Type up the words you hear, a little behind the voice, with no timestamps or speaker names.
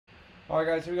Alright,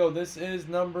 guys, here we go. This is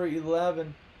number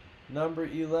 11. Number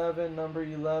 11, number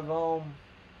 11.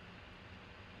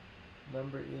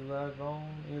 Number 11,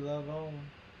 11.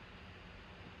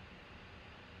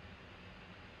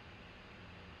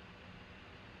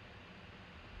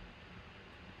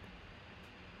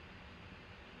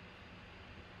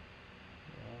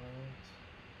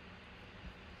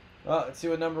 Let's see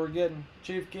what number we're getting.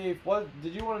 Chief Keef, what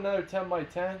did you want another 10 by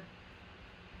 10?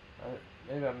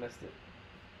 Maybe I missed it.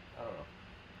 I don't know.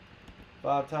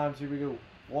 5 times, here we go.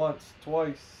 Once,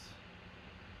 twice,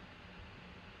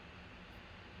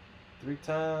 3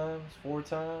 times, 4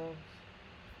 times,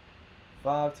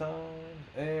 5 times,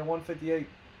 and 158.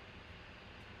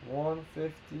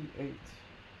 158.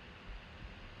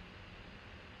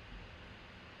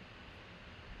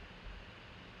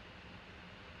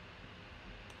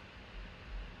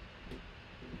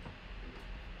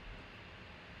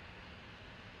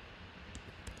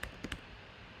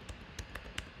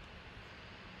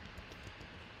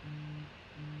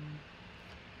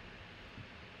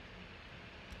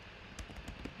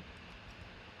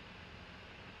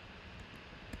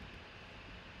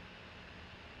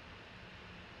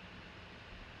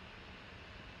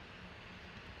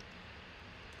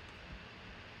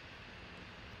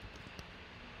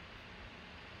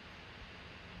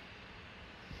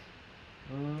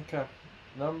 Okay.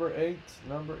 Number 8,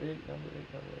 number 8, number 8, number 8,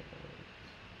 number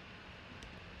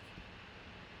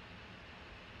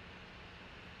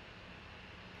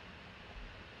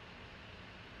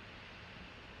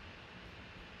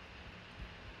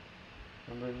 8.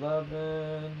 Number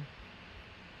 11.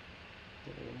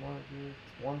 Market.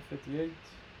 158.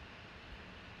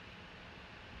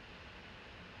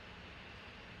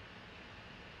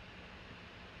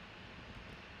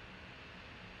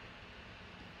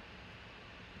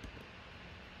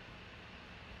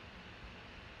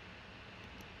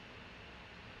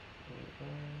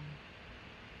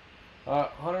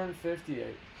 Alright,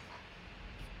 158.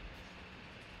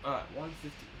 Alright,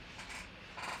 150.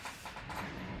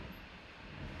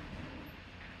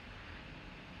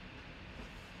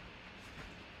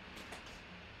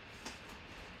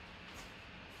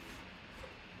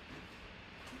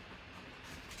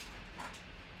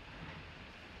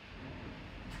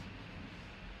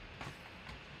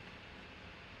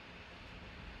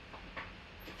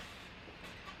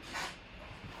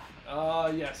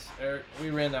 Yes, Eric, we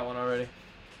ran that one already.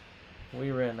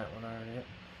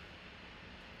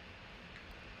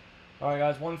 Alright,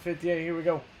 guys, 158, here we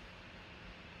go.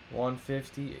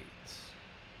 158.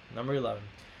 Number 11.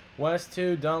 West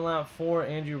 2, Dunlap 4,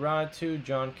 Andrew Rod 2,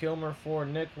 John Kilmer 4,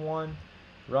 Nick 1,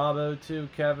 Robbo 2,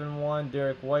 Kevin 1,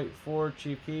 Derek White 4,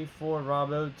 Chief Keef 4,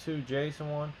 Robbo 2, Jason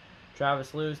 1,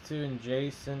 Travis Lewis 2, and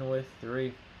Jason with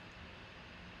 3.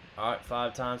 Alright,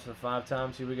 5 times for 5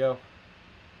 times, here we go.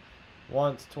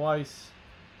 Once, twice,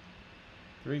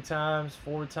 3 times,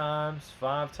 4 times,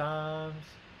 5 times.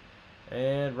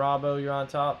 And Robbo, you're on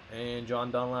top. And John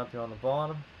Dunlap, you're on the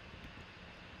bottom.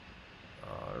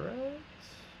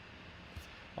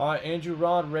 Alright, Andrew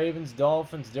Rod, Ravens,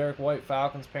 Dolphins, Derek White,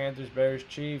 Falcons, Panthers, Bears,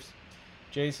 Chiefs.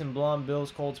 Jason Blum,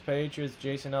 Bills, Colts, Patriots.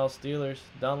 Jason L, Steelers.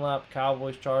 Dunlap,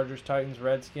 Cowboys, Chargers, Titans,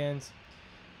 Redskins.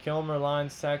 Kilmer,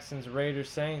 Lions, Texans, Raiders,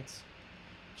 Saints.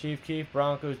 Chief Keef,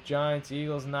 Broncos, Giants,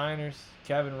 Eagles, Niners.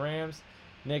 Kevin, Rams.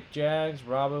 Nick, Jags.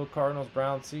 Robbo, Cardinals,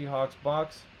 Browns, Seahawks,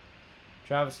 Bucks.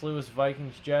 Travis Lewis,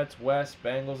 Vikings, Jets. West,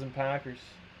 Bengals, and Packers.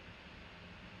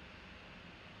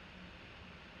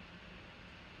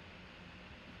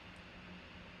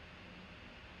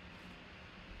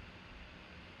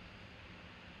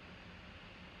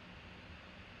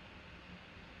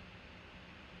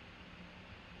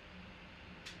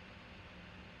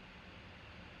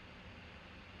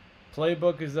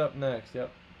 Playbook is up next. Yep.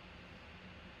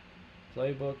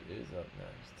 Playbook is up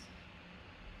next.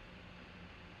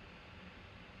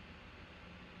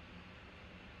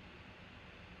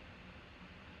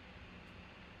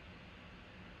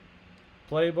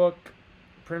 Playbook,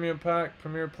 Premium Pack,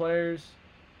 Premier Players,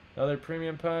 another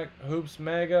Premium Pack, Hoops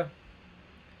Mega.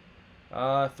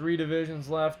 3 divisions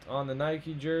left on the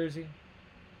Nike jersey.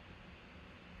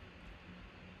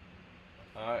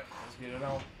 Alright, let's get it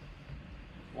on.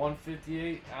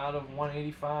 158 out of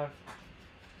 185.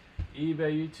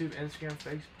 eBay, YouTube, Instagram,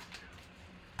 Facebook.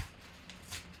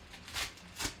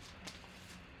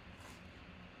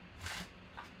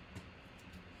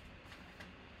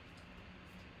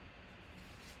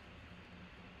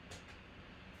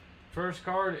 First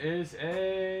card is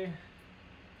a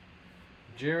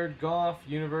Jared Goff,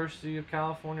 University of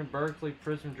California, Berkeley,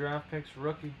 Prism Draft Picks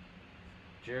rookie.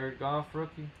 Jared Goff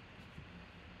rookie.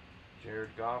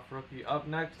 Jared Goff rookie. Up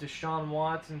next, Deshaun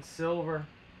Watson, silver.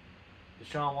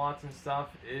 Deshaun Watson stuff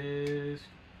is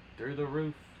through the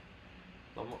roof.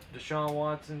 Deshaun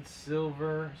Watson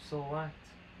Silver Select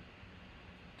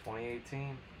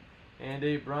 2018. And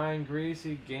a Brian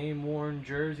Greasy game-worn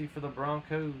jersey for the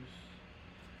Broncos.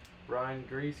 Brian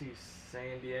Greasy,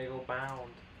 San Diego bound.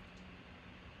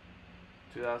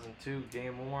 2002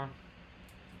 game-worn.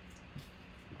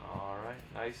 Alright,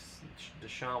 nice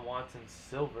Deshaun Watson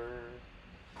Silver.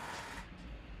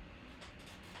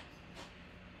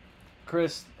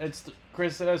 Chris, it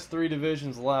has 3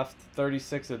 divisions left.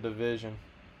 36 a division.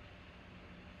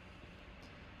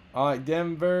 Alright,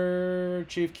 Denver,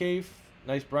 Chief Keef.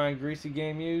 Nice Brian Greasy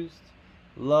game used.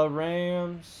 Love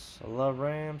Rams. Love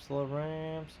Rams. Love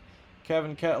Rams.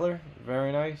 Kevin Kettler.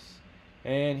 Very nice.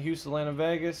 And Houston, Atlanta,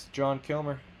 Vegas. John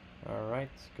Kilmer. Alright,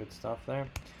 good stuff there.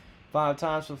 5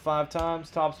 times for 5 times.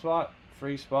 Top spot.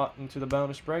 Free spot into the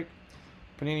bonus break.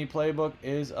 Panini Playbook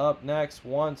is up next.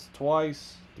 Once,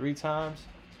 twice, 3 times,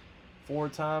 4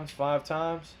 times, 5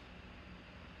 times.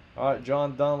 Alright,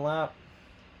 John Dunlap.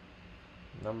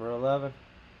 Number 11.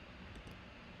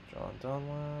 John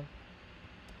Dunlap.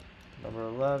 Number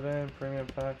 11. Premium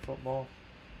Pack Football.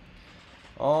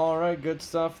 Alright, good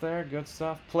stuff there. Good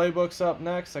stuff. Playbook's up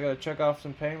next. I got to check off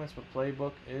some payments, but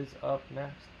Playbook is up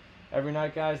next. Every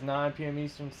night, guys, 9 p.m.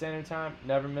 Eastern Standard Time.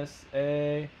 Never miss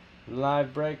a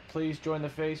live break. Please join the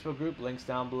Facebook group. Links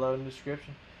down below in the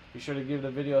description. Be sure to give the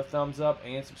video a thumbs up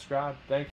and subscribe. Thank you.